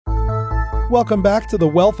Welcome back to the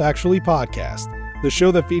Wealth Actually podcast, the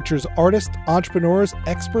show that features artists, entrepreneurs,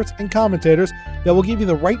 experts, and commentators that will give you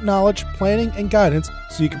the right knowledge, planning, and guidance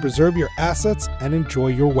so you can preserve your assets and enjoy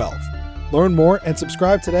your wealth. Learn more and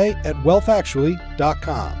subscribe today at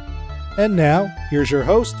wealthactually.com. And now, here's your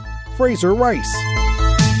host, Fraser Rice.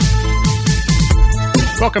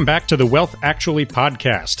 Welcome back to the Wealth Actually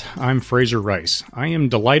podcast. I'm Fraser Rice. I am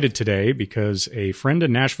delighted today because a friend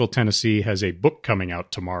in Nashville, Tennessee has a book coming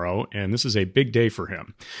out tomorrow, and this is a big day for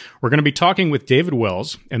him. We're going to be talking with David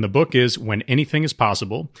Wells, and the book is When Anything is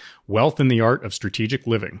Possible, Wealth and the Art of Strategic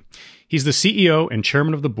Living. He's the CEO and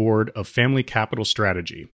chairman of the board of Family Capital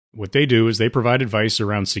Strategy. What they do is they provide advice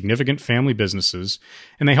around significant family businesses,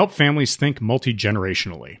 and they help families think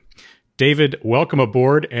multi-generationally. David, welcome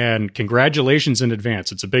aboard and congratulations in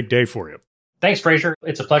advance. It's a big day for you. Thanks, Fraser.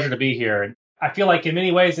 It's a pleasure to be here. I feel like in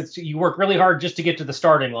many ways, you work really hard just to get to the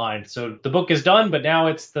starting line. So the book is done, but now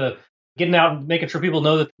it's the getting out and making sure people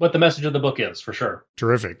know what the message of the book is, for sure.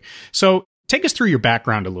 Terrific. So take us through your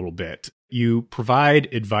background a little bit. You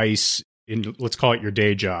provide advice in, let's call it your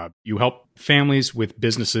day job. You help families with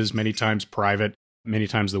businesses, many times private. Many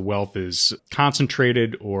times the wealth is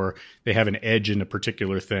concentrated or they have an edge in a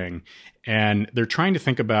particular thing. And they're trying to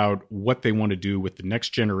think about what they want to do with the next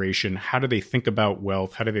generation. How do they think about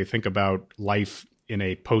wealth? How do they think about life in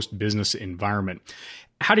a post-business environment?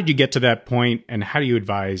 How did you get to that point, and how do you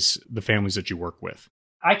advise the families that you work with?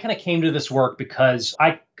 I kind of came to this work because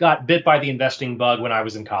I got bit by the investing bug when I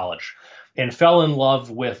was in college and fell in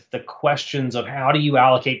love with the questions of how do you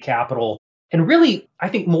allocate capital. And really, I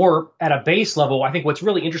think more at a base level, I think what's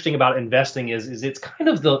really interesting about investing is it's kind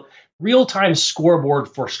of the real-time scoreboard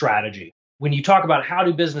for strategy. When you talk about how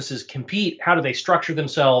do businesses compete, how do they structure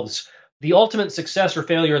themselves, the ultimate success or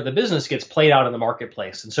failure of the business gets played out in the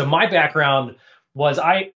marketplace. And so my background was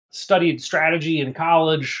I studied strategy in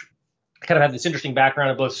college. I kind of had this interesting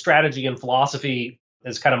background of both strategy and philosophy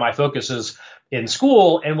as kind of my focuses in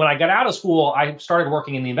school. And when I got out of school, I started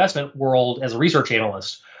working in the investment world as a research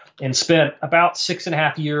analyst, and spent about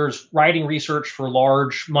 6.5 years writing research for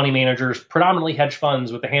large money managers, predominantly hedge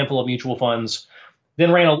funds with a handful of mutual funds.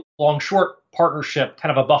 Then ran a long-short partnership,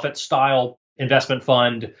 kind of a Buffett-style investment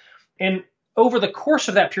fund. And over the course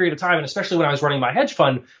of that period of time, and especially when I was running my hedge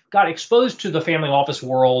fund, got exposed to the family office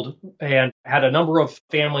world and had a number of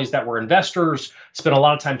families that were investors, spent a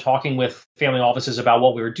lot of time talking with family offices about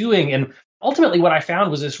what we were doing. And ultimately, what I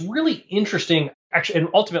found was this really interesting, actually, and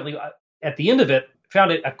ultimately, at the end of it, found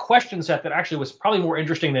it a question set that actually was probably more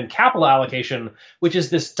interesting than capital allocation, which is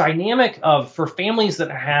this dynamic of, for families that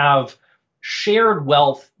have shared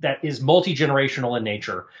wealth that is multi-generational in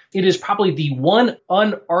nature, it is probably the one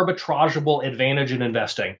unarbitrageable advantage in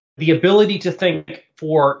investing. The ability to think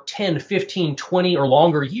for 10, 15, 20 or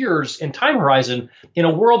longer years in time horizon in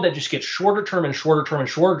a world that just gets shorter term and shorter term and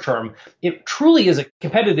shorter term, it truly is a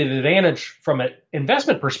competitive advantage from an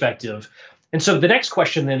investment perspective. And so the next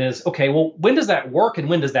question then is, okay, well, when does that work and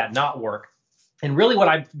when does that not work? And really what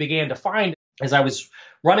I began to find as I was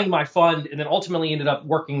running my fund and then ultimately ended up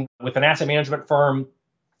working with an asset management firm,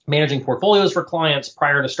 managing portfolios for clients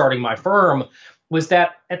prior to starting my firm, was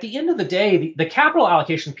that at the end of the day, the capital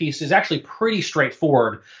allocation piece is actually pretty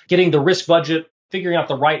straightforward. Getting the risk budget, figuring out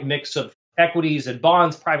the right mix of equities and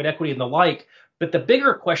bonds, private equity and the like. But the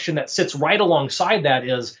bigger question that sits right alongside that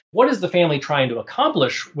is, what is the family trying to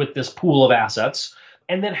accomplish with this pool of assets?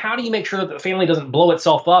 And then how do you make sure that the family doesn't blow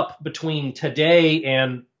itself up between today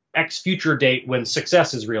and X future date when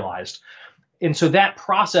success is realized? And so that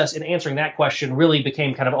process in answering that question really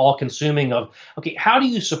became kind of all-consuming of, okay, how do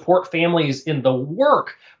you support families in the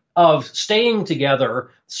work of staying together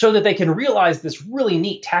so that they can realize this really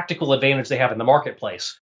neat tactical advantage they have in the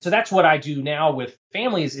marketplace? So that's what I do now with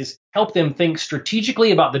families, is help them think strategically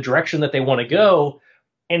about the direction that they want to go,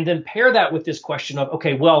 and then pair that with this question of,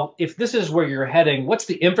 okay, well, if this is where you're heading, what's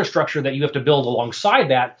the infrastructure that you have to build alongside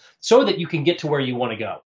that so that you can get to where you want to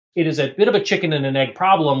go? It is a bit of a chicken and an egg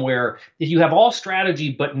problem where if you have all strategy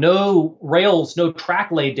but no rails, no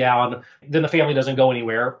track laid down, then the family doesn't go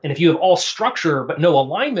anywhere. And if you have all structure but no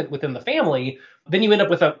alignment within the family, then you end up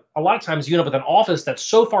with a lot of times you end up with an office that's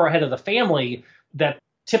so far ahead of the family that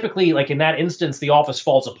typically, like in that instance, the office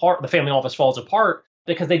falls apart, the family office falls apart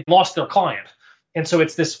because they lost their client. And so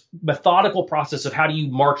it's this methodical process of how do you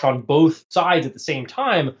march on both sides at the same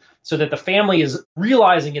time so that the family is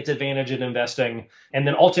realizing its advantage in investing and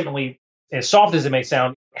then ultimately, as soft as it may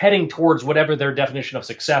sound, heading towards whatever their definition of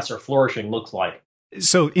success or flourishing looks like.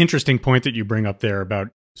 So interesting point that you bring up there about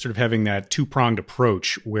sort of having that two-pronged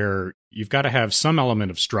approach where you've got to have some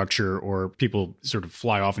element of structure or people sort of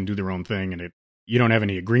fly off and do their own thing and it you don't have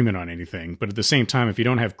any agreement on anything. But at the same time, if you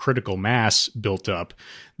don't have critical mass built up,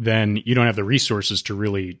 then you don't have the resources to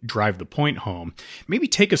really drive the point home. Maybe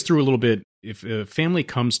take us through a little bit. If a family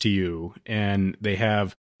comes to you and they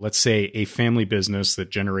have, let's say, a family business that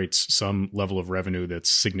generates some level of revenue that's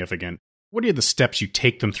significant, what are the steps you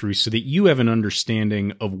take them through so that you have an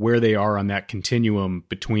understanding of where they are on that continuum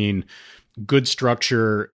between good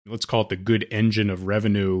structure, let's call it the good engine of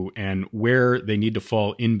revenue, and where they need to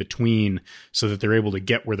fall in between so that they're able to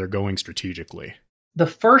get where they're going strategically? The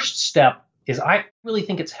first step is I really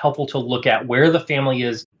think it's helpful to look at where the family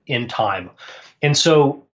is in time. And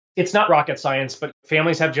so it's not rocket science, but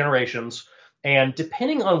families have generations. And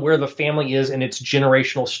depending on where the family is in its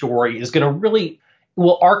generational story is going to really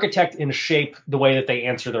will architect and shape the way that they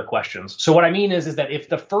answer their questions. So what I mean is that if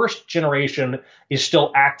the first generation is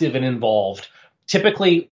still active and involved,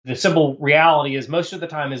 typically the simple reality is most of the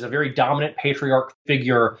time is a very dominant patriarch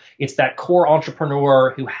figure. It's that core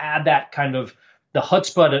entrepreneur who had that kind of the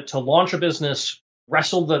chutzpah to launch a business,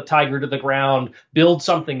 wrestle the tiger to the ground, build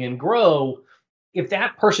something and grow. If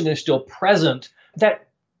that person is still present, that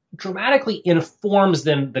dramatically informs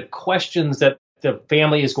then the questions that the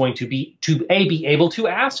family is going to be able to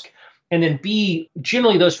ask. And then B,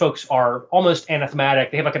 generally those folks are almost anathematic.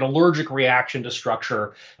 They have like an allergic reaction to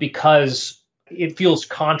structure because it feels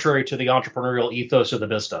contrary to the entrepreneurial ethos of the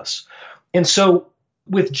business. And so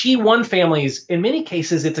with G1 families, in many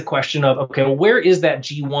cases, it's a question of, okay, well, where is that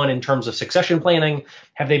G1 in terms of succession planning?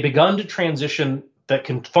 Have they begun to transition the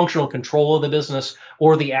functional control of the business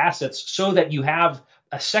or the assets so that you have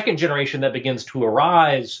a second generation that begins to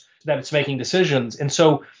arise, that it's making decisions? And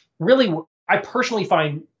so really, I personally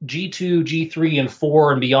find G2, G3, and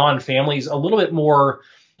 4 and beyond families a little bit more,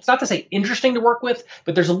 it's not to say interesting to work with,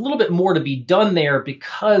 but there's a little bit more to be done there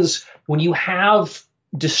because when you have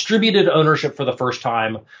distributed ownership for the first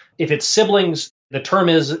time, if it's siblings, the term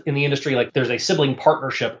is in the industry like there's a sibling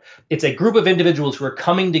partnership. It's a group of individuals who are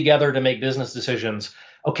coming together to make business decisions.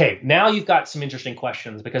 Okay, now you've got some interesting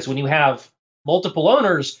questions because when you have multiple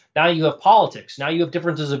owners, now you have politics, now you have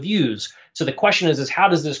differences of views. So the question is how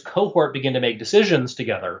does this cohort begin to make decisions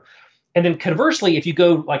together? And then conversely, if you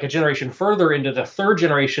go like a generation further into the third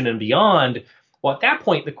generation and beyond, well, at that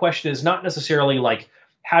point, the question is not necessarily like,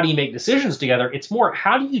 how do you make decisions together? It's more,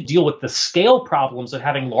 how do you deal with the scale problems of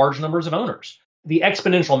having large numbers of owners? The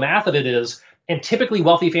exponential math of it is, and typically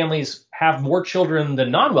wealthy families have more children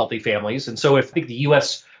than non-wealthy families. And so if I think the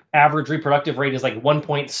US average reproductive rate is like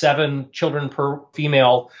 1.7 children per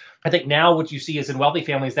female, I think now what you see is in wealthy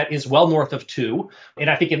families, that is well north of 2. And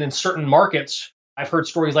I think in certain markets, I've heard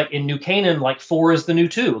stories like in New Canaan, like 4 is the new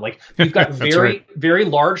 2. Like you've got very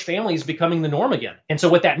large families becoming the norm again. And so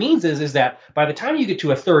what that means is that by the time you get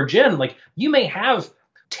to a third gen, like you may have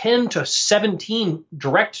 10 to 17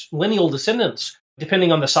 direct lineal descendants,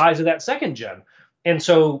 depending on the size of that second gen. And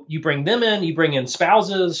so you bring them in, you bring in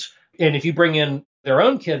spouses, and if you bring in their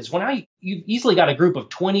own kids, well, now you've easily got a group of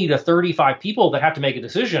 20 to 35 people that have to make a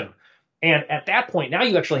decision. And at that point, now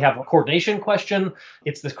you actually have a coordination question.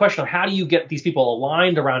 It's this question of how do you get these people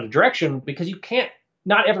aligned around a direction, because you can't,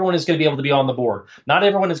 not everyone is going to be able to be on the board. Not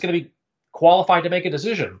everyone is going to be qualified to make a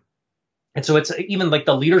decision. And so it's even like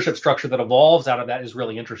the leadership structure that evolves out of that is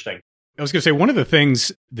really interesting. I was going to say, one of the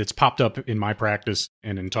things that's popped up in my practice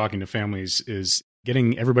and in talking to families is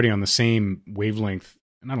getting everybody on the same wavelength,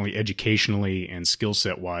 not only educationally and skill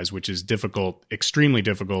set wise, which is difficult, extremely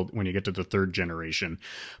difficult when you get to the third generation.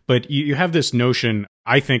 But you have this notion,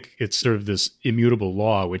 I think it's sort of this immutable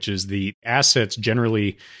law, which is the assets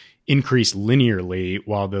generally increase linearly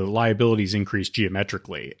while the liabilities increase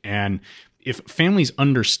geometrically. And if families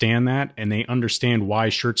understand that and they understand why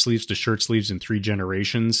shirt sleeves to shirt sleeves in 3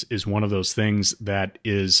 generations is one of those things that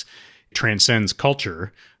transcends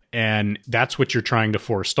culture, and that's what you're trying to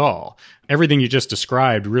forestall. Everything you just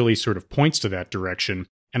described really sort of points to that direction.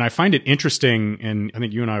 And I find it interesting, and I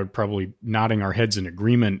think you and I would probably nodding our heads in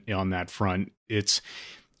agreement on that front. It's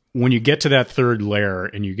when you get to that third layer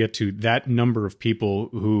and you get to that number of people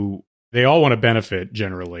who they all want to benefit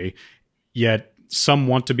generally, yet some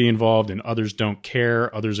want to be involved and others don't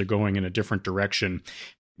care. Others are going in a different direction.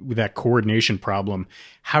 With that coordination problem,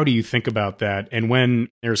 how do you think about that? And when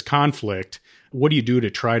there's conflict, what do you do to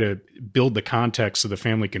try to build the context so the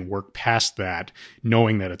family can work past that,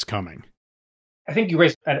 knowing that it's coming? I think you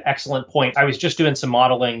raised an excellent point. I was just doing some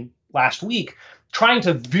modeling last week, trying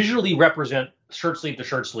to visually represent shirt sleeve to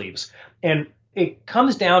shirt sleeves. And it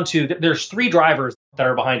comes down to, there's 3 drivers that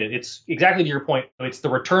are behind it. It's exactly to your point. It's the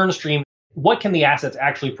return stream. What can the assets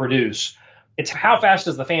actually produce? It's how fast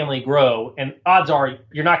does the family grow? And odds are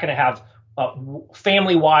you're not going to have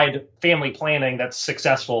family-wide family planning that's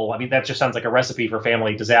successful. I mean, that just sounds like a recipe for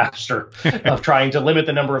family disaster of trying to limit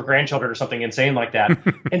the number of grandchildren or something insane like that.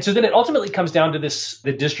 And so then it ultimately comes down to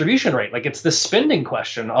the distribution rate. Like, it's the spending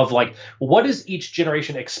question of like, what does each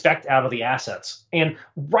generation expect out of the assets? And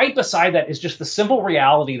right beside that is just the simple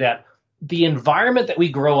reality that the environment that we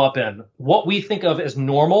grow up in, what we think of as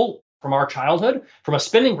normal from our childhood, from a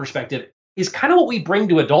spending perspective, is kind of what we bring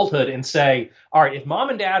to adulthood and say, all right, if mom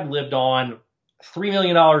and dad lived on $3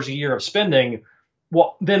 million a year of spending,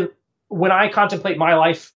 well, then when I contemplate my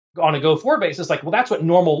life on a go-forward basis, like, well, that's what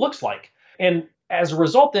normal looks like. And as a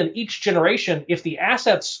result, then each generation, if the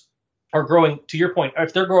assets are growing, to your point,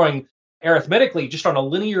 if they're growing arithmetically just on a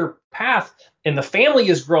linear path and the family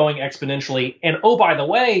is growing exponentially, and oh, by the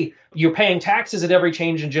way, you're paying taxes at every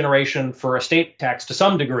change in generation for estate tax to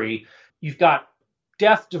some degree, you've got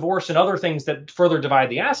death, divorce, and other things that further divide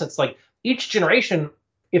the assets. Like, each generation,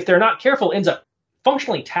 if they're not careful, ends up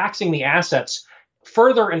functionally taxing the assets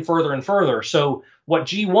further and further and further. So what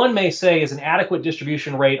G1 may say is an adequate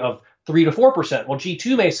distribution rate of 3 to 4%. Well,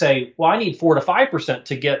 G2 may say, well, I need 4 to 5%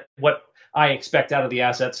 to get what I expect out of the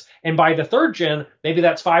assets. And by the third gen, maybe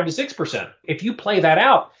that's 5 to 6%. If you play that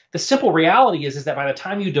out, the simple reality is that by the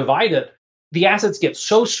time you divide it, the assets get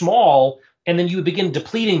so small, and then you begin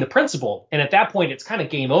depleting the principal. And at that point, it's kind of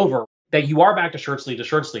game over, that you are back to shirt sleeve to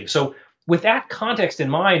shirt sleeve. So with that context in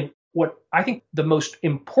mind, what I think the most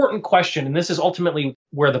important question, and this is ultimately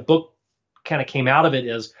where the book kind of came out of it,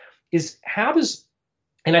 is how does,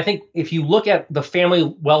 and I think if you look at the family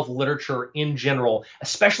wealth literature in general,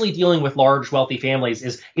 especially dealing with large wealthy families,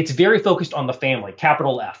 is it's very focused on the family,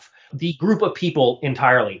 capital F, the group of people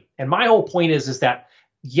entirely. And my whole point is that,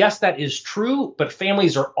 yes, that is true, but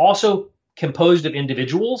families are also composed of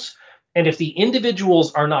individuals. And if the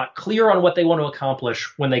individuals are not clear on what they want to accomplish,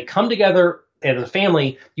 when they come together as a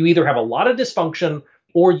family, you either have a lot of dysfunction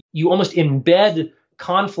or you almost embed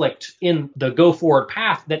conflict in the go forward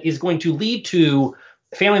path that is going to lead to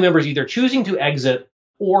family members either choosing to exit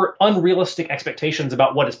or unrealistic expectations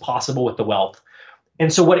about what is possible with the wealth.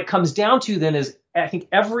 And so what it comes down to then is, I think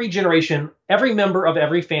every generation, every member of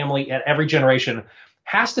every family at every generation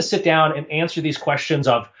has to sit down and answer these questions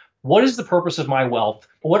of, what is the purpose of my wealth?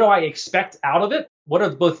 What do I expect out of it? What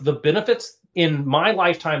are both the benefits in my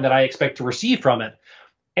lifetime that I expect to receive from it?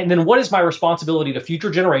 And then what is my responsibility to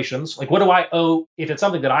future generations? Like, what do I owe if it's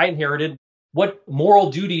something that I inherited? What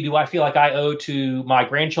moral duty do I feel like I owe to my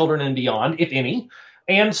grandchildren and beyond, if any,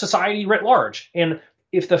 and society writ large? And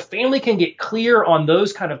if the family can get clear on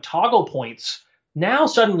those kind of toggle points, now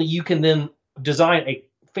suddenly you can then design a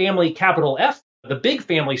family, capital F, the big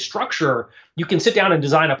family structure. You can sit down and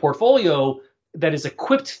design a portfolio that is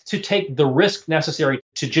equipped to take the risk necessary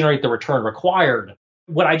to generate the return required.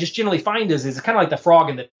 What I just generally find is it's kind of like the frog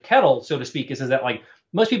in the kettle, so to speak, is that like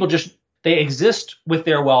most people just, they exist with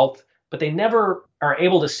their wealth, but they never are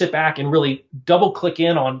able to sit back and really double click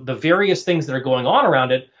in on the various things that are going on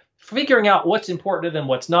around it, figuring out what's important to them,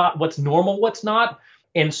 what's not, what's normal, what's not.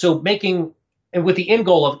 And so making, and with the end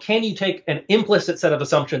goal of, can you take an implicit set of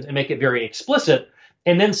assumptions and make it very explicit,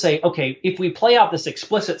 and then say, okay, if we play out this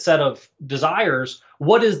explicit set of desires,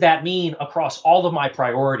 what does that mean across all of my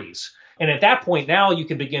priorities? And at that point, now you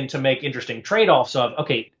can begin to make interesting trade-offs of,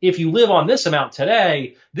 okay, if you live on this amount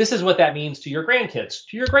today, this is what that means to your grandkids,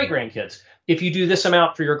 to your great-grandkids. If you do this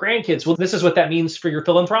amount for your grandkids, well, this is what that means for your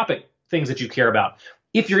philanthropic things that you care about.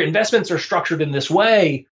 If your investments are structured in this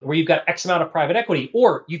way, where you've got X amount of private equity,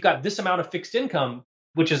 or you've got this amount of fixed income,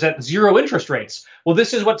 which is at zero interest rates, well,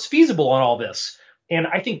 this is what's feasible on all this. And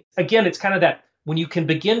I think, again, it's kind of that when you can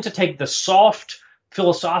begin to take the soft,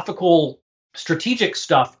 philosophical, strategic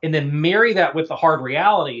stuff and then marry that with the hard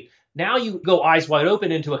reality, now you go eyes wide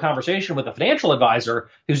open into a conversation with a financial advisor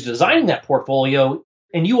who's designing that portfolio,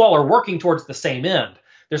 and you all are working towards the same end.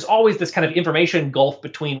 There's always this kind of information gulf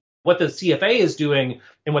between what the CFA is doing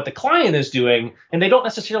and what the client is doing, and they don't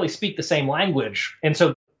necessarily speak the same language. And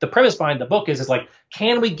so the premise behind the book is like,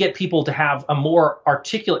 can we get people to have a more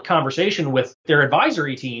articulate conversation with their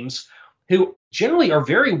advisory teams who generally are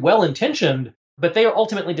very well-intentioned, but they are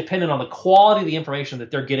ultimately dependent on the quality of the information that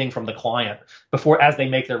they're getting from the client as they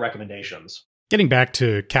make their recommendations. Getting back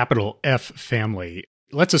to capital F family,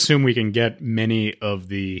 let's assume we can get many of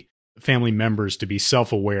the family members to be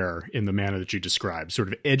self-aware in the manner that you described, sort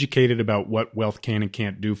of educated about what wealth can and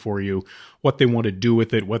can't do for you, what they want to do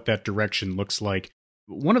with it, what that direction looks like.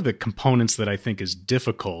 One of the components that I think is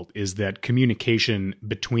difficult is that communication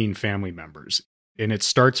between family members. And it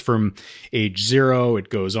starts from age 0, it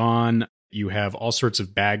goes on. You have all sorts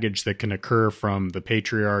of baggage that can occur from the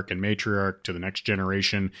patriarch and matriarch to the next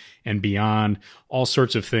generation and beyond, all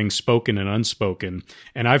sorts of things spoken and unspoken.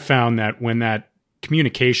 And I've found that when that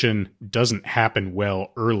communication doesn't happen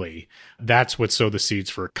well early, that's what sow the seeds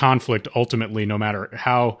for conflict. Ultimately, no matter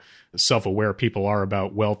how self-aware people are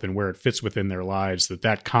about wealth and where it fits within their lives,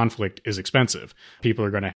 that conflict is expensive. People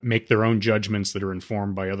are going to make their own judgments that are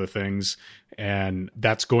informed by other things, and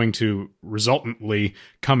that's going to resultantly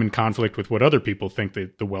come in conflict with what other people think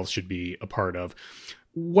that the wealth should be a part of.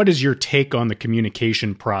 What is your take on the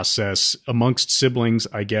communication process amongst siblings?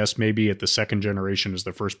 I guess maybe at the second generation is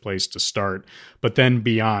the first place to start, but then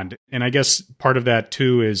beyond. And I guess part of that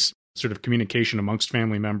too is sort of communication amongst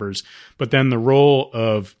family members, but then the role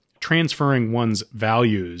of transferring one's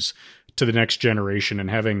values to the next generation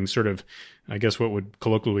and having sort of, I guess, what would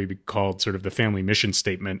colloquially be called sort of the family mission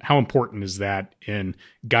statement. How important is that in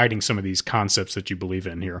guiding some of these concepts that you believe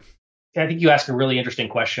in here? I think you asked a really interesting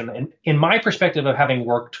question. And in my perspective of having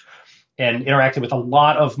worked and interacted with a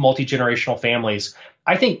lot of multi-generational families,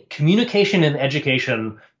 I think communication and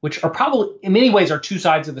education, which are probably in many ways are two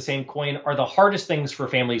sides of the same coin, are the hardest things for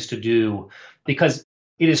families to do because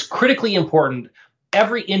it is critically important.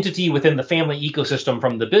 Every entity within the family ecosystem,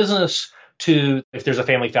 from the business to if there's a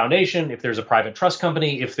family foundation, if there's a private trust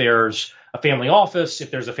company, if there's a family office, if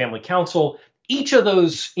there's a family council, each of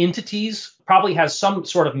those entities probably has some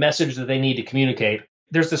sort of message that they need to communicate.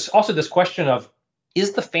 There's also this question of,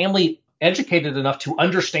 is the family educated enough to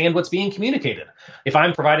understand what's being communicated? If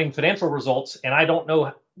I'm providing financial results and I don't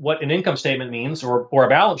know what an income statement means or a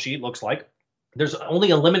balance sheet looks like, there's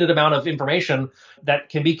only a limited amount of information that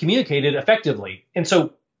can be communicated effectively. And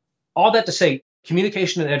so all that to say,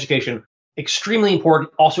 communication and education, extremely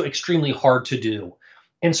important, also extremely hard to do.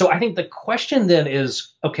 And so I think the question then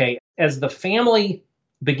is, okay, as the family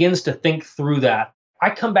begins to think through that,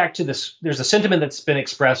 I come back to this. There's a sentiment that's been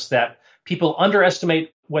expressed that people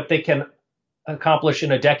underestimate what they can accomplish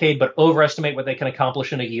in a decade, but overestimate what they can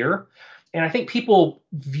accomplish in a year. And I think people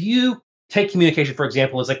take communication, for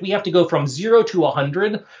example, as like we have to go from 0 to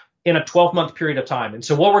 100 in a 12-month period of time. And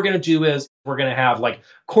so what we're going to do is we're going to have like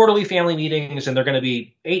quarterly family meetings, and they're going to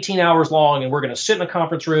be 18 hours long, and we're going to sit in a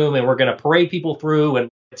conference room, and we're going to parade people through. And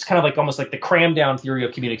it's kind of like almost like the cram down theory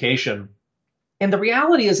of communication. And the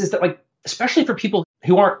reality is that like, especially for people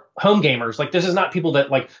who aren't home gamers, like this is not people that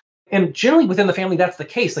like, and generally within the family, that's the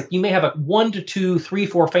case. Like you may have 1 to 2, 3,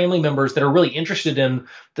 4 family members that are really interested in,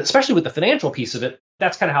 especially with the financial piece of it.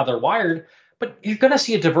 That's kind of how they're wired. But you're going to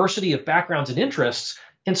see a diversity of backgrounds and interests.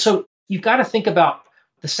 And so you've got to think about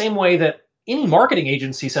the same way that any marketing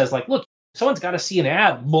agency says, like, look, someone's got to see an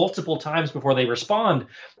ad multiple times before they respond.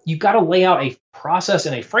 You've got to lay out a process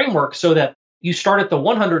and a framework so that you start at the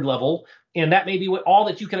 100 level, and that may be all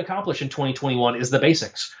that you can accomplish in 2021 is the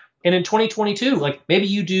basics. And in 2022, like maybe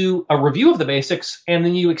you do a review of the basics and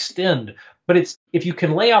then you extend. But it's if you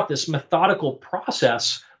can lay out this methodical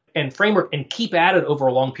process and framework and keep at it over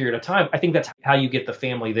a long period of time, I think that's how you get the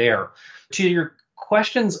family there. To your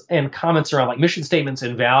questions and comments around like mission statements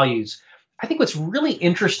and values, I think what's really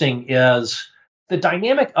interesting is the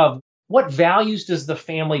dynamic of what values does the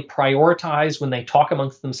family prioritize when they talk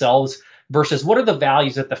amongst themselves versus what are the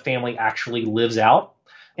values that the family actually lives out.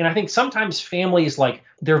 And I think sometimes families, like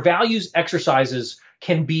their values exercises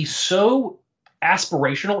can be so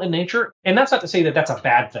aspirational in nature. And that's not to say that that's a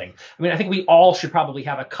bad thing. I mean, I think we all should probably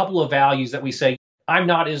have a couple of values that we say, I'm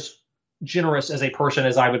not as generous as a person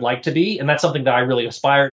as I would like to be. And that's something that I really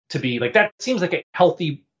aspire to be. Like that seems like a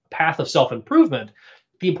healthy path of self-improvement.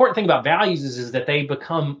 The important thing about values is that they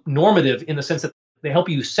become normative in the sense that they help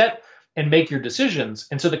you set and make your decisions.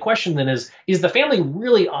 And so the question then is the family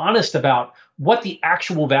really honest about what the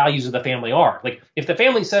actual values of the family are? Like if the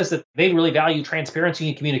family says that they really value transparency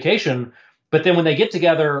and communication, but then when they get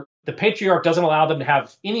together, the patriarch doesn't allow them to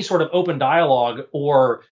have any sort of open dialogue,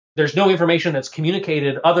 or there's no information that's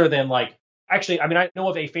communicated other than like, actually, I mean, I know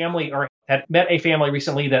of a family or had met a family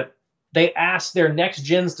recently that they asked their next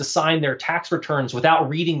gens to sign their tax returns without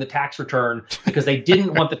reading the tax return because they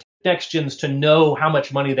didn't want the next gens to know how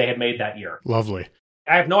much money they had made that year. Lovely.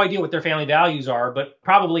 I have no idea what their family values are, but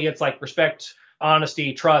probably it's like respect,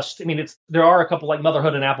 honesty, trust. I mean, there are a couple like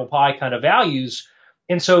motherhood and apple pie kind of values.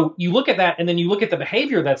 And so you look at that and then you look at the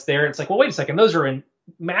behavior that's there. It's like, well, wait a second, those are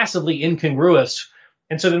massively incongruous.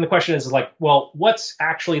 And so then the question is like, well, what's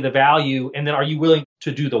actually the value? And then are you willing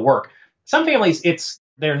to do the work? Some families,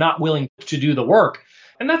 they're not willing to do the work,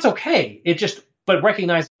 and that's okay. But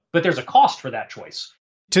recognize, but there's a cost for that choice.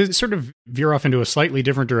 To sort of veer off into a slightly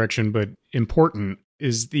different direction, but important,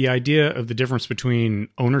 is the idea of the difference between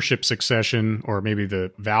ownership succession, or maybe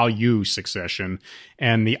the value succession,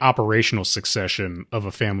 and the operational succession of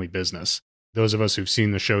a family business. Those of us who've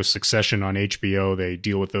seen the show Succession on HBO, they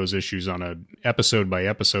deal with those issues on an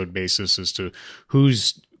episode-by-episode basis as to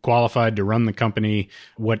who's qualified to run the company,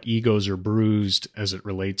 what egos are bruised as it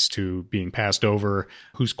relates to being passed over,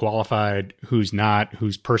 who's qualified, who's not,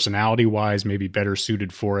 who's personality-wise maybe better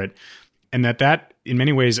suited for it. And that in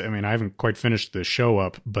many ways, I mean, I haven't quite finished the show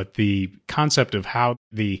up, but the concept of how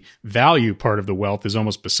the value part of the wealth is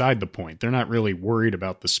almost beside the point. They're not really worried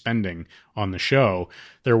about the spending on the show.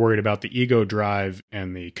 They're worried about the ego drive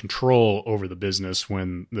and the control over the business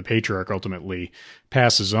when the patriarch ultimately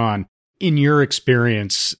passes on. In your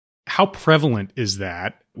experience, how prevalent is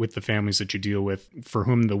that with the families that you deal with for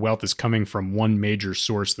whom the wealth is coming from one major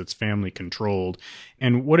source that's family controlled?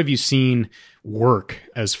 And what have you seen work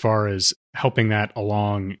as far as helping that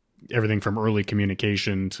along, everything from early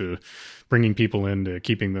communication to bringing people in to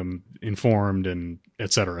keeping them informed and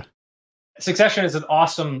et cetera? Succession is an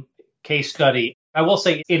awesome case study. I will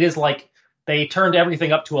say it is like they turned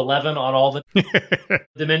everything up to 11 on all the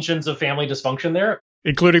dimensions of family dysfunction there.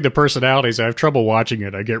 Including the personalities. I have trouble watching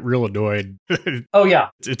it. I get real annoyed. Oh, yeah.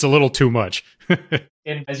 It's a little too much.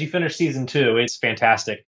 And as you finish season 2, it's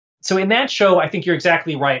fantastic. So in that show, I think you're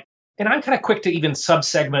exactly right. And I'm kind of quick to even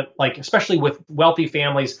sub-segment, like, especially with wealthy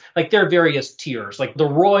families, like there are various tiers. Like the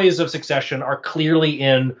Roys of Succession are clearly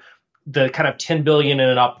in the kind of 10 billion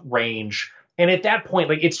and up range. And at that point,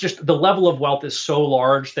 like it's just the level of wealth is so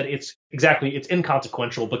large that it's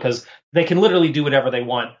inconsequential because they can literally do whatever they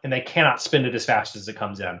want and they cannot spend it as fast as it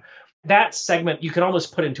comes in. That segment you can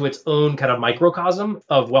almost put into its own kind of microcosm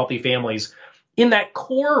of wealthy families. In that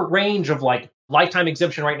core range of like lifetime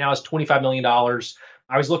exemption right now is $25 million.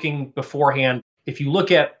 I was looking beforehand. If you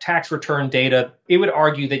look at tax return data, it would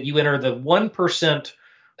argue that you enter the 1%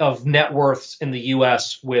 of net worths in the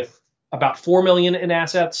US with about 4 million in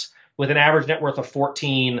assets, with an average net worth of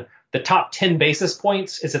 14. The top 10 basis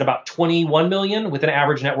points is at about 21 million with an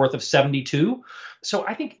average net worth of 72. So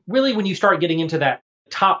I think really when you start getting into that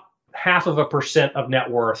top 0.5% of net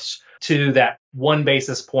worths to that 1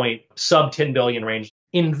 basis point sub 10 billion range,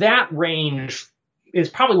 in that range is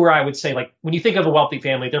probably where I would say, like, when you think of a wealthy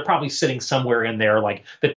family, they're probably sitting somewhere in there, like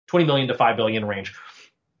the 20 million to 5 billion range.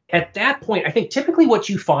 At that point, I think typically what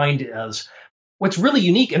you find is what's really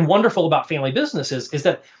unique and wonderful about family businesses is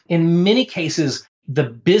that in many cases, the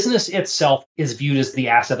business itself is viewed as the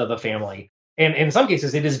asset of the family. And in some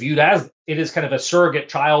cases, it is viewed as it is kind of a surrogate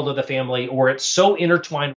child of the family, or it's so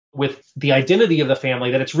intertwined with the identity of the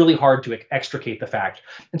family that it's really hard to extricate the fact.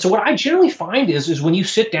 And so what I generally find is when you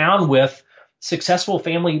sit down with successful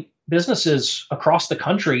family businesses across the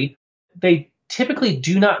country, they typically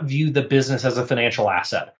do not view the business as a financial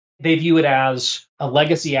asset. They view it as a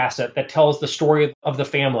legacy asset that tells the story of the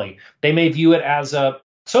family. They may view it as a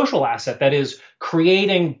social asset that is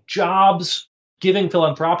creating jobs, giving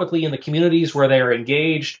philanthropically in the communities where they are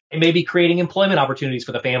engaged, and maybe creating employment opportunities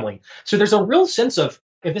for the family. So there's a real sense of,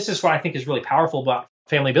 and this is what I think is really powerful about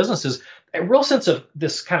family businesses, a real sense of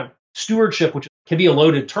this kind of stewardship, which can be a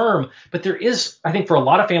loaded term, but there is, I think for a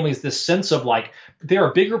lot of families, this sense of like, there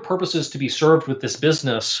are bigger purposes to be served with this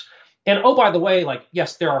business. And oh, by the way, like,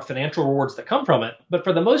 yes, there are financial rewards that come from it, but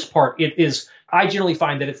for the most part, it is, I generally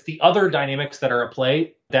find that it's the other dynamics that are at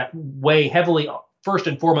play that weigh heavily first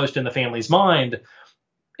and foremost in the family's mind.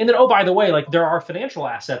 And then, oh, by the way, like there are financial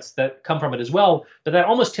assets that come from it as well, but that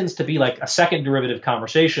almost tends to be like a second derivative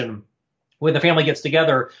conversation. When the family gets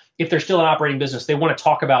together, if they're still an operating business, they want to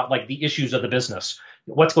talk about like the issues of the business.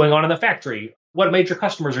 What's going on in the factory? What major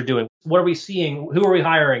customers are doing? What are we seeing? Who are we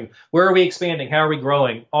hiring? Where are we expanding? How are we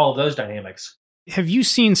growing? All of those dynamics. Have you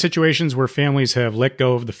seen situations where families have let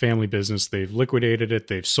go of the family business, they've liquidated it,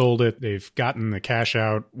 they've sold it, they've gotten the cash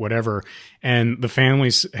out, whatever, and the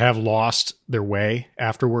families have lost their way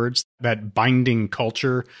afterwards? That binding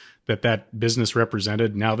culture that business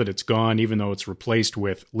represented, now that it's gone, even though it's replaced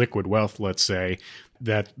with liquid wealth, let's say,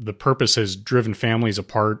 that the purpose has driven families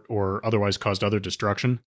apart or otherwise caused other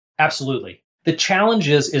destruction? Absolutely. The challenge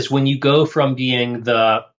is when you go from being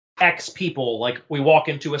the X people, like we walk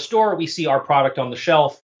into a store, we see our product on the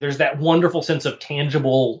shelf, there's that wonderful sense of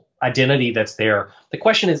tangible identity that's there. The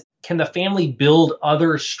question is, can the family build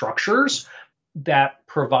other structures that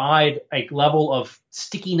provide a level of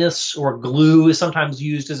stickiness, or glue is sometimes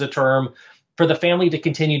used as a term, for the family to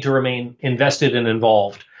continue to remain invested and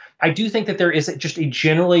involved? I do think that there is just a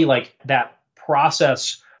generally like that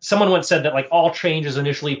process. Someone once said that like all change is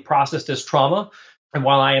initially processed as trauma. And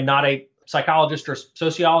while I am not a psychologist or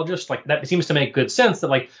sociologist, like that seems to make good sense that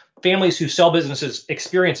like families who sell businesses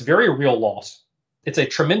experience very real loss. It's a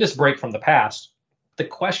tremendous break from the past. The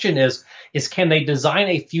question is can they design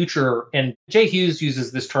a future? And Jay Hughes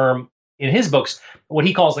uses this term in his books, what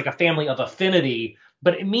he calls like a family of affinity.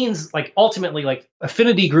 But it means like ultimately like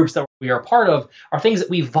affinity groups that we are a part of are things that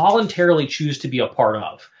we voluntarily choose to be a part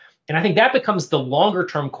of. And I think that becomes the longer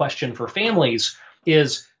term question for families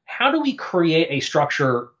is how do we create a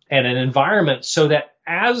structure and an environment so that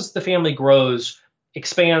as the family grows,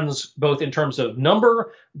 expands both in terms of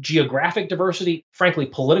number, geographic diversity, frankly,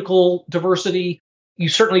 political diversity, you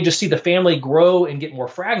certainly just see the family grow and get more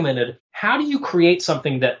fragmented. How do you create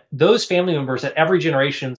something that those family members at every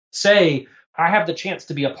generation say, I have the chance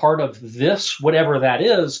to be a part of this, whatever that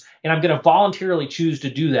is, and I'm going to voluntarily choose to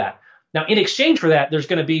do that. Now, in exchange for that, there's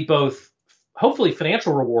going to be both hopefully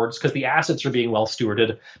financial rewards because the assets are being well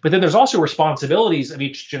stewarded, but then there's also responsibilities of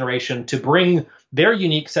each generation to bring their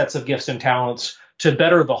unique sets of gifts and talents to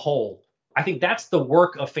better the whole. I think that's the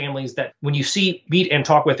work of families that when you meet and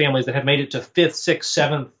talk with families that have made it to 5th, 6th,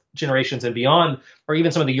 7th generations and beyond, or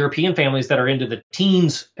even some of the European families that are into the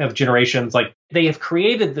teens of generations, like they have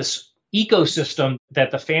created this ecosystem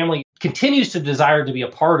that the family continues to desire to be a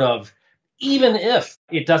part of, even if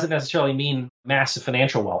it doesn't necessarily mean massive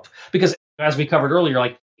financial wealth. Because as we covered earlier,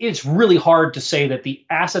 like it's really hard to say that the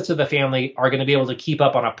assets of the family are going to be able to keep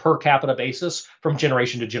up on a per capita basis from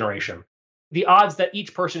generation to generation. The odds that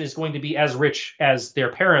each person is going to be as rich as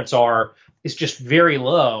their parents are is just very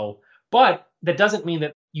low. But that doesn't mean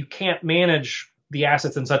that you can't manage the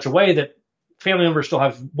assets in such a way that family members still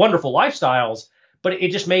have wonderful lifestyles, but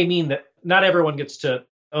it just may mean that not everyone gets to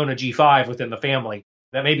own a G5 within the family.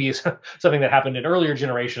 That maybe is something that happened in earlier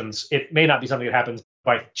generations. It may not be something that happens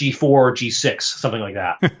by G4, G6, something like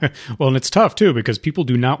that. Well, and it's tough too, because people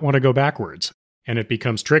do not want to go backwards. And it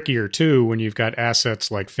becomes trickier too when you've got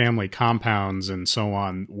assets like family compounds and so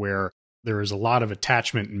on, where there is a lot of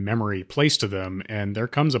attachment and memory placed to them. And there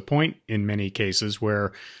comes a point in many cases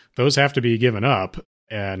where those have to be given up.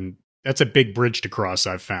 And that's a big bridge to cross,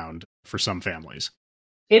 I've found, for some families.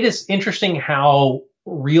 It is interesting how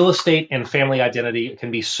real estate and family identity can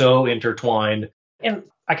be so intertwined. And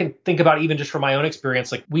I can think about even just from my own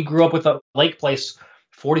experience, like we grew up with a lake place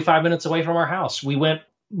 45 minutes away from our house. We went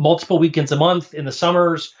multiple weekends a month in the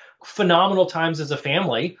summers, phenomenal times as a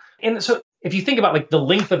family. And so if you think about like the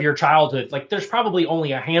length of your childhood, like there's probably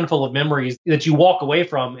only a handful of memories that you walk away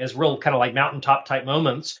from as real kind of like mountaintop type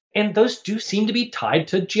moments. And those do seem to be tied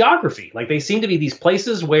to geography. Like they seem to be these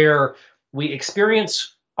places where we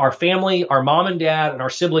experience our family, our mom and dad, and our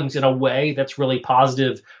siblings in a way that's really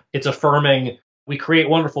positive. It's affirming. We create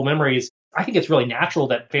wonderful memories. I think it's really natural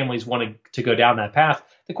that families want to go down that path.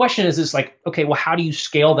 The question is like, okay, well, how do you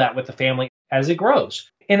scale that with the family as it grows?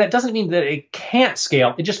 And that doesn't mean that it can't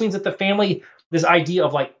scale. It just means that the family, this idea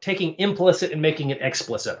of like taking implicit and making it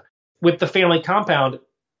explicit. With the family compound,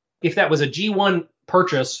 if that was a G1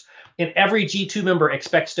 purchase and every G2 member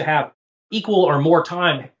expects to have equal or more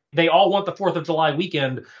time, they all want the 4th of July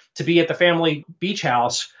weekend to be at the family beach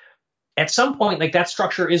house. At some point, like that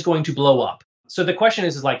structure is going to blow up. So the question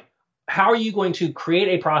is like, how are you going to create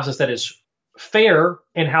a process that is fair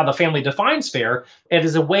and how the family defines fair? It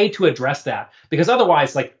is a way to address that, because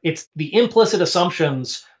otherwise, like it's the implicit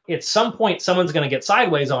assumptions. At some point, someone's going to get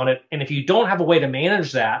sideways on it. And if you don't have a way to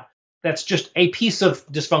manage that, that's just a piece of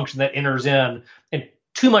dysfunction that enters in. And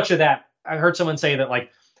too much of that, I heard someone say that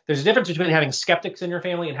like, there's a difference between having skeptics in your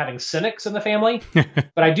family and having cynics in the family.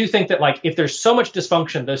 But I do think that like, if there's so much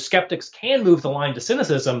dysfunction, those skeptics can move the line to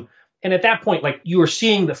cynicism. And at that point, like you are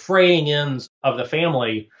seeing the fraying ends of the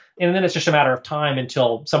family. And then it's just a matter of time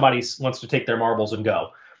until somebody wants to take their marbles and go.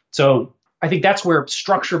 So I think that's where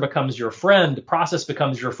structure becomes your friend, process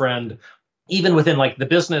becomes your friend, even within like the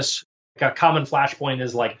business. A common flashpoint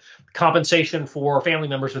is like compensation for family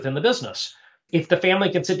members within the business. If the family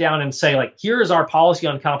can sit down and say, like, here is our policy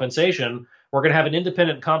on compensation, we're going to have an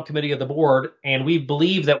independent comp committee of the board, and we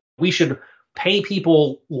believe that we should pay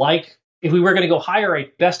people like if we were going to go hire a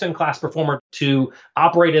best-in-class performer to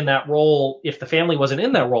operate in that role, if the family wasn't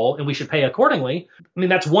in that role, and we should pay accordingly. I mean,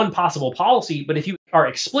 that's one possible policy, but if you are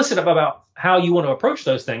explicit about how you want to approach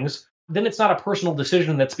those things, then it's not a personal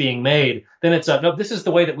decision that's being made. Then it's no, this is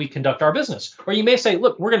the way that we conduct our business. Or you may say,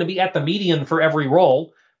 look, we're going to be at the median for every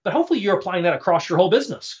role, but hopefully you're applying that across your whole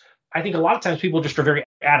business. I think a lot of times people just are very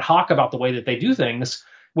ad hoc about the way that they do things,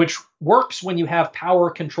 which works when you have power,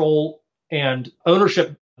 control, and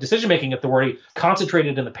ownership, decision-making authority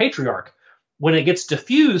concentrated in the patriarch. When it gets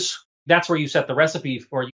diffuse, that's where you set the recipe,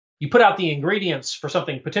 or you put out the ingredients for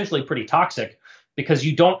something potentially pretty toxic, because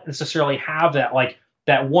you don't necessarily have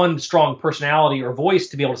that one strong personality or voice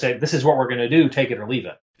to be able to say, this is what we're going to do, take it or leave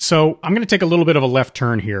it. So I'm going to take a little bit of a left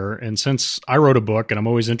turn here. And since I wrote a book and I'm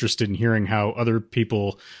always interested in hearing how other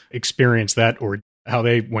people experience that or how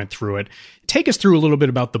they went through it, take us through a little bit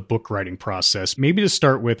about the book writing process. Maybe to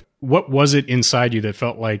start with, what was it inside you that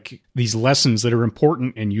felt like these lessons that are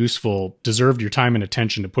important and useful deserved your time and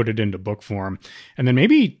attention to put it into book form? And then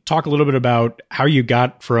maybe talk a little bit about how you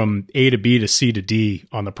got from A to B to C to D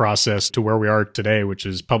on the process to where we are today, which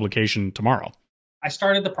is publication tomorrow. I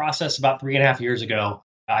started the process about 3.5 years ago.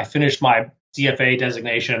 I finished my CFA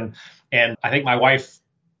designation, and I think my wife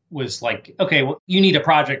was like, okay, well, you need a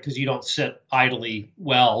project because you don't sit idly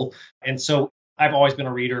well. And so I've always been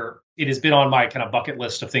a reader. It has been on my kind of bucket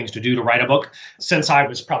list of things to do to write a book since I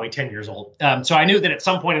was probably 10 years old. So I knew that at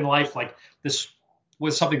some point in life, like this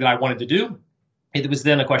was something that I wanted to do. It was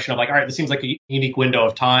then a question of like, all right, this seems like a unique window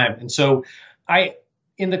of time. And so I,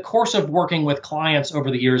 in the course of working with clients over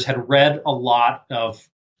the years, had read a lot of,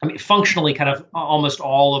 functionally kind of almost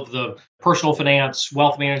all of the personal finance,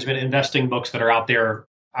 wealth management, investing books that are out there.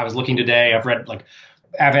 I was looking today, I've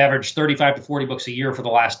averaged 35 to 40 books a year for the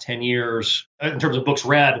last 10 years in terms of books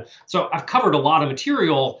read. So I've covered a lot of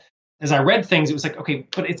material. As I read things, it was like, okay,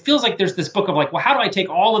 but it feels like there's this book of like, well, how do I take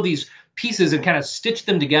all of these pieces and kind of stitch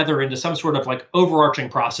them together into some sort of like overarching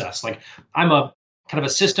process? Like I'm a kind of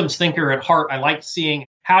a systems thinker at heart. I like seeing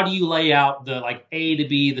how do you lay out the like A to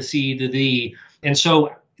B, the C to D. And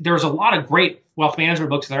so there's a lot of great wealth management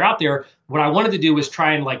books that are out there. What I wanted to do was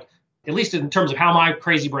try and like, at least in terms of how my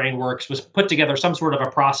crazy brain works, was put together some sort of a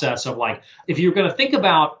process of like, if you're going to think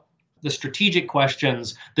about the strategic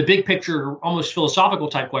questions, the big picture, almost philosophical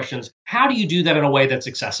type questions, how do you do that in a way that's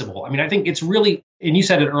accessible? I mean, I think it's really, and you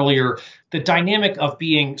said it earlier, the dynamic of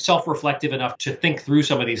being self-reflective enough to think through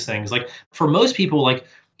some of these things. Like for most people, like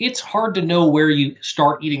it's hard to know where you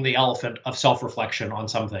start eating the elephant of self-reflection on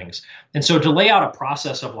some things. And so to lay out a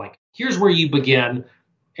process of like, here's where you begin,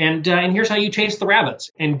 and here's how you chase the rabbits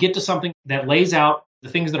and get to something that lays out the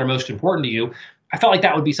things that are most important to you. I felt like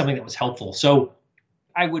that would be something that was helpful. So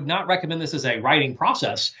I would not recommend this as a writing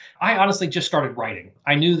process. I honestly just started writing.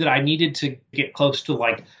 I knew that I needed to get close to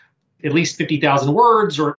like at least 50,000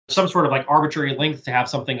 words or some sort of like arbitrary length to have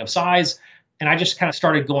something of size. And I just kind of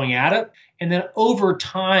started going at it. And then over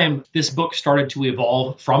time, this book started to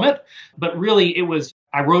evolve from it. But really,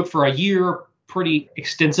 I wrote for a year pretty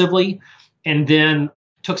extensively, and then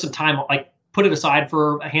took some time, like put it aside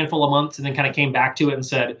for a handful of months, and then kind of came back to it and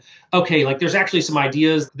said, okay, like there's actually some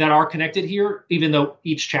ideas that are connected here, even though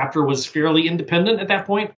each chapter was fairly independent at that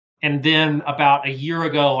point. And then about a year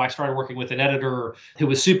ago, I started working with an editor who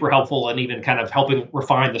was super helpful and even kind of helping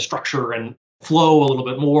refine the structure and flow a little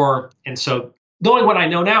bit more. And so knowing what I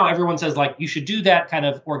know now, everyone says like you should do that kind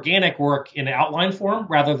of organic work in outline form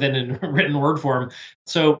rather than in written word form.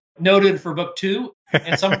 So noted for book 2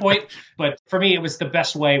 at some point. But for me, it was the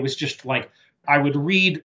best way was just like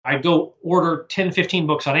I'd go order 10, 15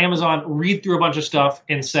 books on Amazon, read through a bunch of stuff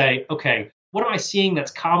and say, okay, what am I seeing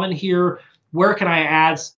that's common here? Where can I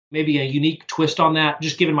add maybe a unique twist on that?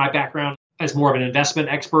 Just given my background as more of an investment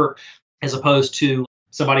expert, as opposed to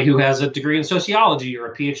somebody who has a degree in sociology or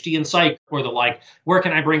a PhD in psych or the like, where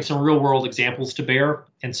can I bring some real world examples to bear?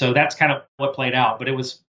 And so that's kind of what played out. But it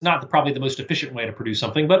was not probably the most efficient way to produce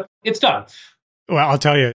something, but it's done. Well, I'll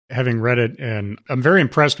tell you, having read it, and I'm very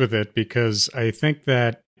impressed with it because I think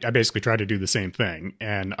that I basically tried to do the same thing.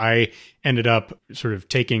 And I ended up sort of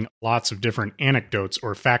taking lots of different anecdotes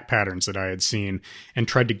or fact patterns that I had seen and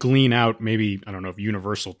tried to glean out maybe, I don't know if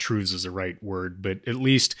universal truths is the right word, but at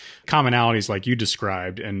least commonalities like you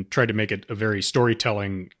described, and tried to make it a very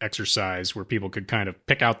storytelling exercise where people could kind of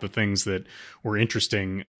pick out the things that were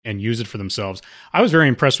interesting and use it for themselves. I was very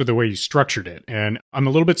impressed with the way you structured it. And I'm a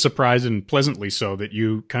little bit surprised, and pleasantly so, that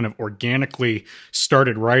you kind of organically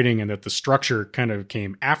started writing and that the structure kind of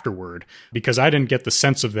came afterward, because I didn't get the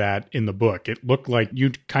sense of that in the book. It looked like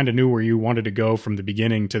you kind of knew where you wanted to go from the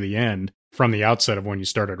beginning to the end from the outset of when you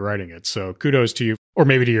started writing it. So kudos to you, or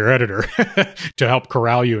maybe to your editor, to help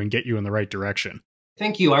corral you and get you in the right direction.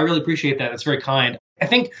 Thank you. I really appreciate that. That's very kind. I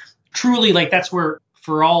think truly like that's where,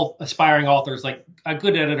 for all aspiring authors, like a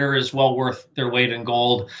good editor is well worth their weight in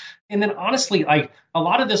gold. And then honestly, like a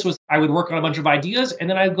lot of this was, I would work on a bunch of ideas and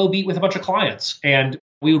then I'd go meet with a bunch of clients and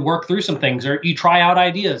we would work through some things, or you try out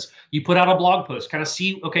ideas, you put out a blog post, kind of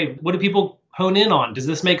see, okay, what do people hone in on? Does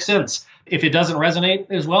this make sense? If it doesn't resonate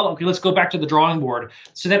as well, okay, let's go back to the drawing board.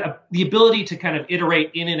 So that the ability to kind of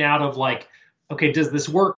iterate in and out of like, okay, does this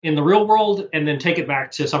work in the real world? And then take it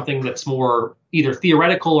back to something that's more either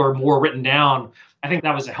theoretical or more written down. I think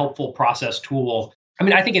that was a helpful process tool. I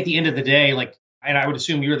mean, I think at the end of the day, like, and I would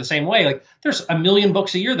assume you're the same way, like there's 1 million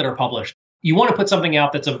books a year that are published. you want to put something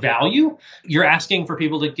out that's of value. You're asking for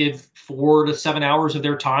people to give 4 to 7 hours of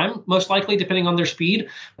their time, most likely, depending on their speed,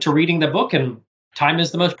 to reading the book. And time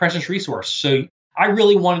is the most precious resource. So I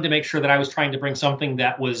really wanted to make sure that I was trying to bring something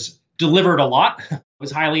that was delivered a lot,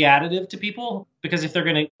 was highly additive to people, because if they're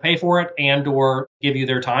going to pay for it and or give you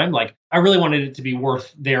their time, like I really wanted it to be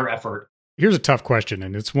worth their effort. Here's a tough question,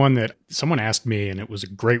 and it's one that someone asked me, and it was a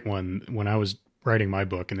great one when I was writing my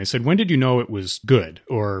book. And they said, when did you know it was good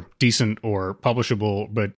or decent or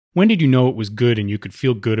publishable? But when did you know it was good and you could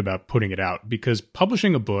feel good about putting it out? Because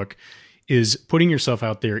publishing a book is putting yourself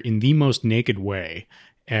out there in the most naked way.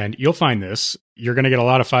 And you'll find this. You're going to get a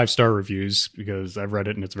lot of 5-star reviews because I've read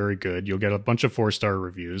it and it's very good. You'll get a bunch of 4-star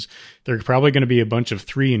reviews. There are probably going to be a bunch of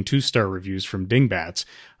 3 and 2-star reviews from dingbats.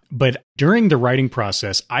 But during the writing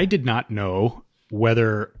process, I did not know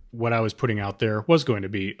whether what I was putting out there was going to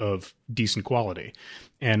be of decent quality.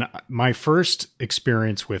 And my first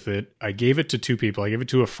experience with it, I gave it to 2 people. I gave it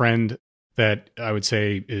to a friend that I would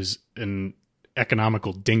say is an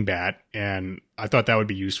economical dingbat. And I thought that would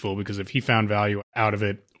be useful because if he found value out of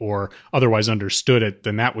it or otherwise understood it,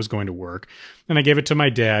 then that was going to work. And I gave it to my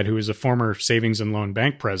dad, who is a former savings and loan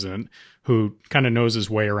bank president, who kind of knows his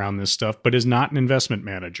way around this stuff, but is not an investment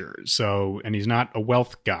manager. So, and he's not a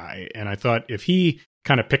wealth guy. And I thought if he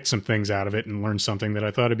kind of picked some things out of it and learned something, that I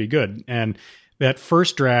thought it'd be good. And that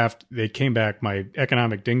first draft, they came back, my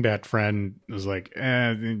economic dingbat friend was like,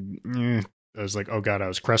 I was like, oh God, I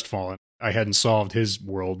was crestfallen. I hadn't solved his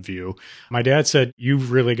worldview. My dad said,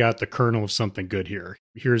 you've really got the kernel of something good here.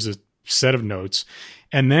 Here's a set of notes.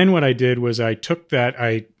 And then what I did was I took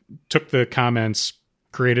the comments,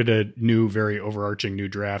 created a new, very overarching new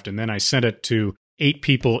draft, and then I sent it to 8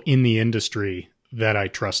 people in the industry that I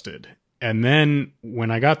trusted. And then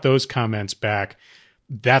when I got those comments back,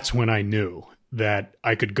 that's when I knew that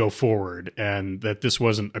I could go forward and that this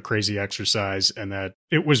wasn't a crazy exercise and that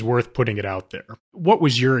it was worth putting it out there. What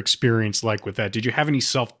was your experience like with that? Did you have any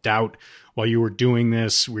self-doubt while you were doing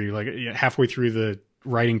this? Were you like halfway through the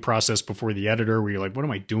writing process before the editor, were you like, what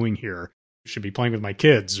am I doing here? I should be playing with my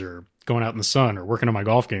kids or going out in the sun or working on my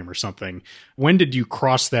golf game or something. When did you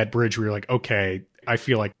cross that bridge where you're like, okay, I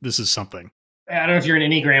feel like this is something? I don't know if you're an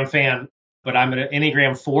Enneagram fan, but I'm an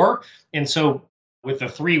Enneagram 4. And so with the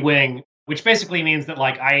 3-wing, which basically means that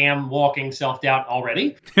like I am walking self-doubt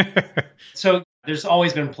already. So there's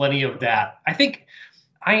always been plenty of that. I think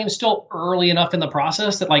I am still early enough in the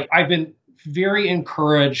process that like I've been very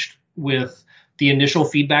encouraged with the initial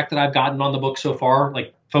feedback that I've gotten on the book so far.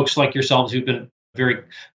 Like folks like yourselves who've been very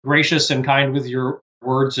gracious and kind with your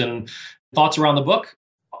words and thoughts around the book.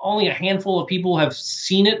 Only a handful of people have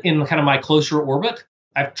seen it in kind of my closer orbit.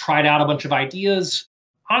 I've tried out a bunch of ideas.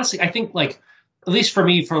 Honestly, I think like, at least for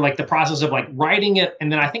me, for like the process of like writing it,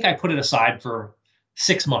 and then I think I put it aside for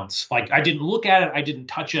 6 months. Like I didn't look at it, I didn't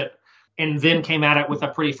touch it, and then came at it with a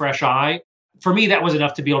pretty fresh eye. For me, that was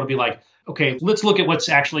enough to be able to be like, okay, let's look at what's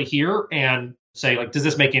actually here and say like, does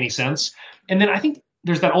this make any sense? And then I think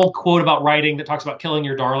there's that old quote about writing that talks about killing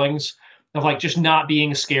your darlings, of like just not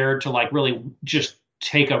being scared to like really just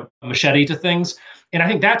take a machete to things. And I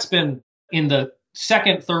think that's been in the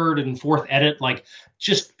second, third, and fourth edit, like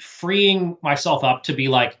just freeing myself up to be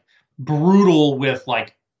like brutal with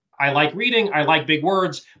like, I like reading, I like big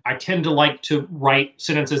words, I tend to like to write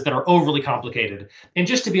sentences that are overly complicated. And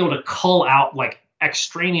just to be able to cull out like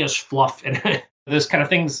extraneous fluff and those kind of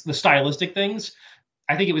things, the stylistic things,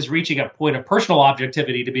 I think it was reaching a point of personal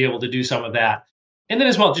objectivity to be able to do some of that. And then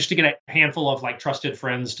as well, just to get a handful of like trusted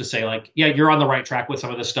friends to say like, yeah, you're on the right track with some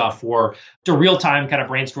of this stuff, or to real time kind of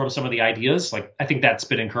brainstorm some of the ideas. Like, I think that's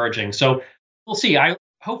been encouraging. So we'll see.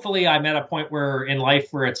 Hopefully I'm at a point where in life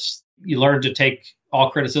where you learn to take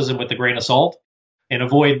all criticism with a grain of salt and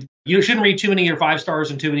avoid, you shouldn't read too many of your 5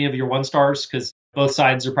 stars and too many of your 1 stars because both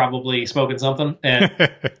sides are probably smoking something. And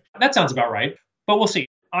that sounds about right. But we'll see.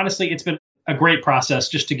 Honestly, it's been a great process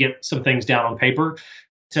just to get some things down on paper,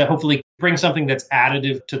 to hopefully bring something that's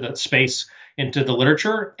additive to the space into the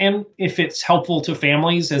literature. And if it's helpful to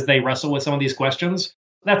families as they wrestle with some of these questions,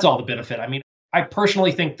 that's all the benefit. I mean, I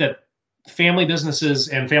personally think that family businesses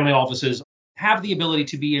and family offices have the ability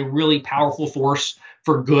to be a really powerful force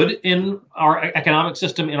for good in our economic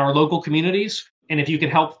system, in our local communities. And if you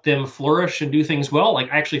can help them flourish and do things well, like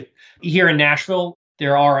actually here in Nashville,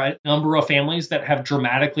 there are a number of families that have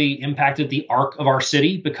dramatically impacted the arc of our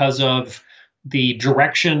city because of the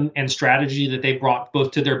direction and strategy that they brought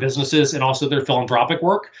both to their businesses and also their philanthropic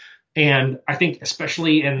work. And I think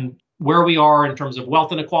especially in where we are in terms of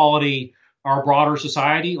wealth inequality, our broader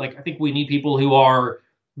society, like I think we need people who are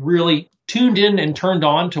really tuned in and turned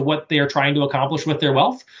on to what they are trying to accomplish with their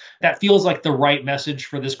wealth. that feels like the right message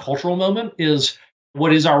for this cultural moment is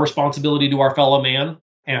what is our responsibility to our fellow man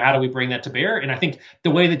and how do we bring that to bear? And I think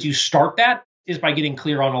the way that you start that is by getting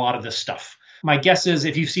clear on a lot of this stuff. My guess is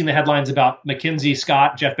if you've seen the headlines about Mackenzie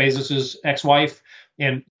Scott, Jeff Bezos's ex-wife,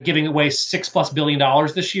 and giving away $6+ billion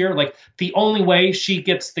this year, like the only way she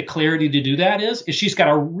gets the clarity to do that is she's got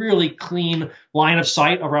a really clean line of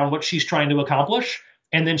sight around what she's trying to accomplish.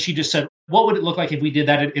 And then she just said, what would it look like if we did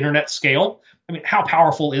that at internet scale? I mean, how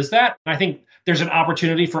powerful is that? And I think there's an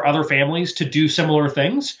opportunity for other families to do similar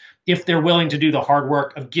things if they're willing to do the hard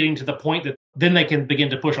work of getting to the point that then they can begin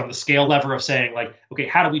to push on the scale lever of saying like, okay,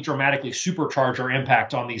 how do we dramatically supercharge our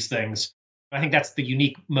impact on these things? I think that's the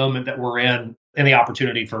unique moment that we're in and the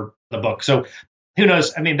opportunity for the book. So who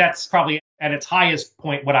knows? I mean, that's probably at its highest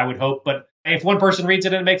point what I would hope. But if one person reads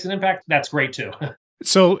it and it makes an impact, that's great too.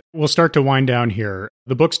 So we'll start to wind down here.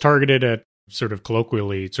 The book's targeted at sort of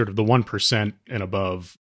colloquially, sort of the 1% and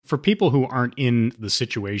above. For people who aren't in the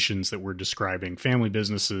situations that we're describing, family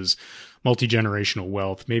businesses, multi-generational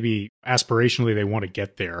wealth, maybe aspirationally they want to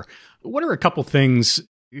get there. What are a couple things,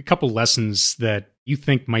 a couple lessons that you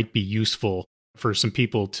think might be useful for some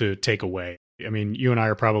people to take away? I mean, you and I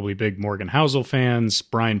are probably big Morgan Housel fans,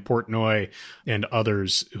 Brian Portnoy, and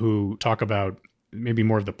others who talk about maybe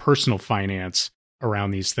more of the personal finance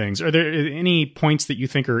around these things. Are there any points that you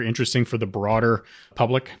think are interesting for the broader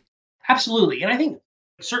public? Absolutely. And I think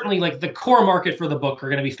certainly like the core market for the book are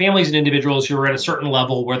going to be families and individuals who are at a certain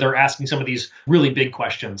level where they're asking some of these really big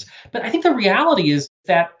questions. But I think the reality is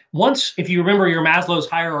that once, if you remember your Maslow's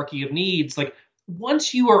hierarchy of needs, like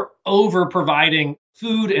once you are over providing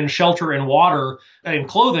food and shelter and water and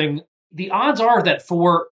clothing, the odds are that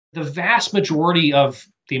for the vast majority of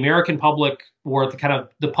the American public or the kind of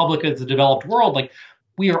the public of the developed world, like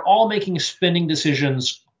we are all making spending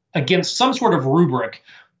decisions against some sort of rubric.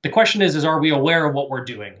 The question is are we aware of what we're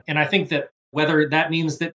doing? And I think that whether that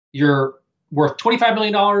means that you're worth $25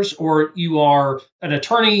 million or you are an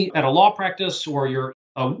attorney at a law practice or you're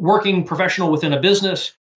a working professional within a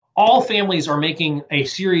business, all families are making a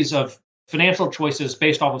series of financial choices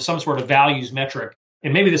based off of some sort of values metric.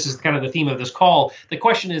 And maybe this is kind of the theme of this call. The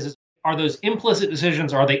question is are those implicit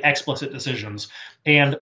decisions, or are they explicit decisions?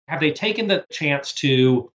 And have they taken the chance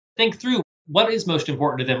to think through what is most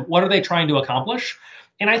important to them? What are they trying to accomplish?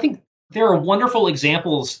 And I think there are wonderful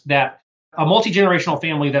examples that a multi-generational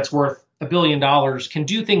family that's worth $1 billion can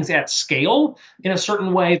do things at scale in a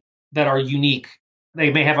certain way that are unique.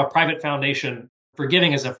 They may have a private foundation for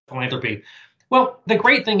giving as a philanthropy. Well, the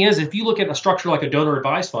great thing is if you look at a structure like a donor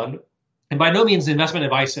advised fund, and by no means investment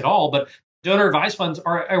advice at all, but donor advised funds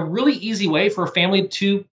are a really easy way for a family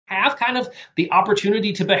to have kind of the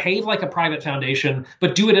opportunity to behave like a private foundation,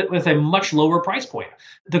 but do it with a much lower price point.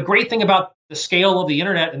 The great thing about the scale of the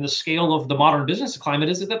internet and the scale of the modern business climate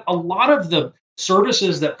is that a lot of the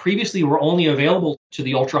services that previously were only available to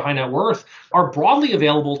the ultra high net worth are broadly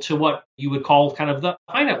available to what you would call kind of the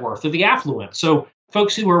high net worth or the affluent. So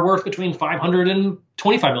folks who are worth between $500,000 and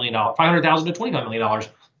 $25 million.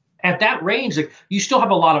 At that range, like, you still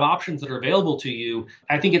have a lot of options that are available to you.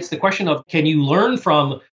 I think it's the question of, can you learn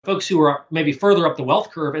from folks who are maybe further up the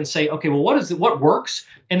wealth curve and say, okay, well, what works?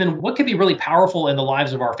 And then what could be really powerful in the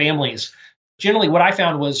lives of our families? Generally, what I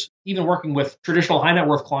found was even working with traditional high net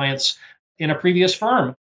worth clients in a previous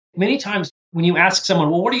firm, many times when you ask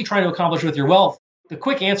someone, well, what are you trying to accomplish with your wealth? The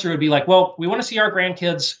quick answer would be like, well, we want to see our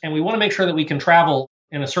grandkids and we want to make sure that we can travel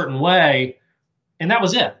in a certain way. And that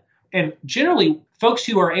was it. And generally, folks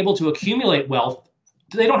who are able to accumulate wealth,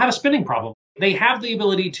 they don't have a spending problem. They have the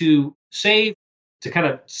ability to save, to kind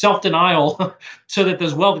of self-denial so that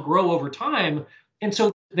those wealth grow over time. And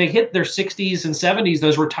so they hit their 60s and 70s,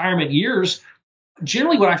 those retirement years.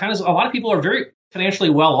 Generally, what I found is a lot of people are very financially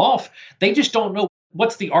well off. They just don't know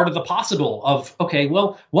what's the art of the possible of, okay,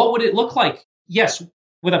 well, what would it look like? Yes,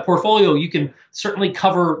 with a portfolio, you can certainly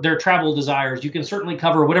cover their travel desires. You can certainly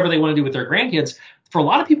cover whatever they want to do with their grandkids. For a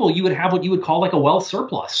lot of people, you would have what you would call like a wealth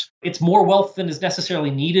surplus. It's more wealth than is necessarily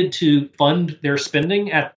needed to fund their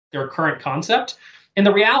spending at their current concept. And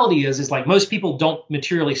the reality is like most people don't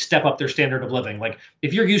materially step up their standard of living. Like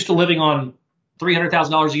if you're used to living on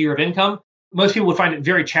 $300,000 a year of income, most people would find it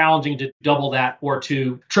very challenging to double that or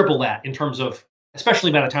to triple that in terms of,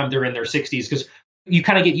 especially by the time they're in their 60s, because you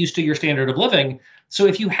kind of get used to your standard of living. So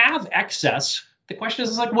if you have excess, the question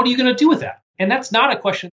is like, what are you going to do with that? And that's not a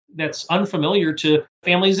question that's unfamiliar to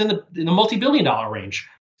families in the multi-billion-dollar range.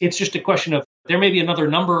 It's just a question of there may be another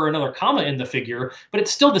number or another comma in the figure, but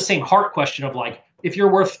it's still the same heart question of like, if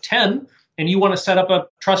you're worth 10 and you want to set up a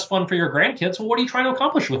trust fund for your grandkids, well, what are you trying to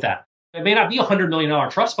accomplish with that? It may not be a $100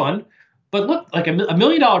 million trust fund. But look, like $1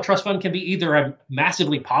 million trust fund can be either a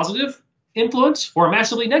massively positive influence or a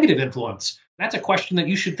massively negative influence. That's a question that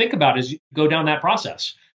you should think about as you go down that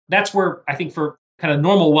process. That's where I think for kind of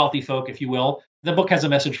normal wealthy folk, if you will, the book has a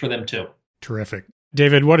message for them too. Terrific.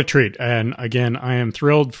 David, what a treat. And again, I am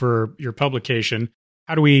thrilled for your publication.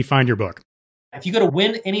 How do we find your book? If you go to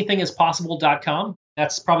whenanythingispossible.com,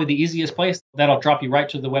 that's probably the easiest place. That'll drop you right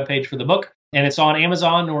to the webpage for the book. And it's on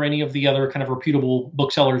Amazon or any of the other kind of reputable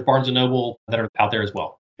booksellers, Barnes & Noble, that are out there as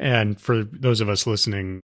well. And for those of us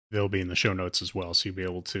listening, they'll be in the show notes as well. So you'll be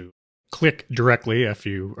able to click directly if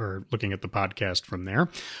you are looking at the podcast from there.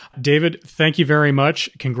 David, thank you very much.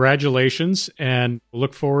 Congratulations. And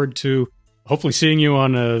look forward to hopefully seeing you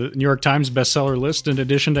on a New York Times bestseller list in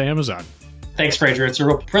addition to Amazon. Thanks, Fraser. It's a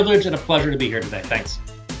real privilege and a pleasure to be here today. Thanks.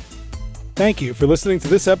 Thank you for listening to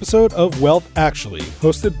this episode of Wealth Actually,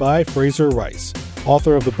 hosted by Fraser Rice,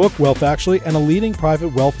 author of the book Wealth Actually and a leading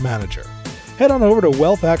private wealth manager. Head on over to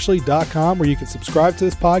wealthactually.com where you can subscribe to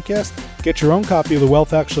this podcast, get your own copy of the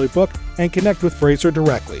Wealth Actually book, and connect with Fraser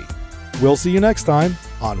directly. We'll see you next time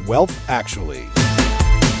on Wealth Actually.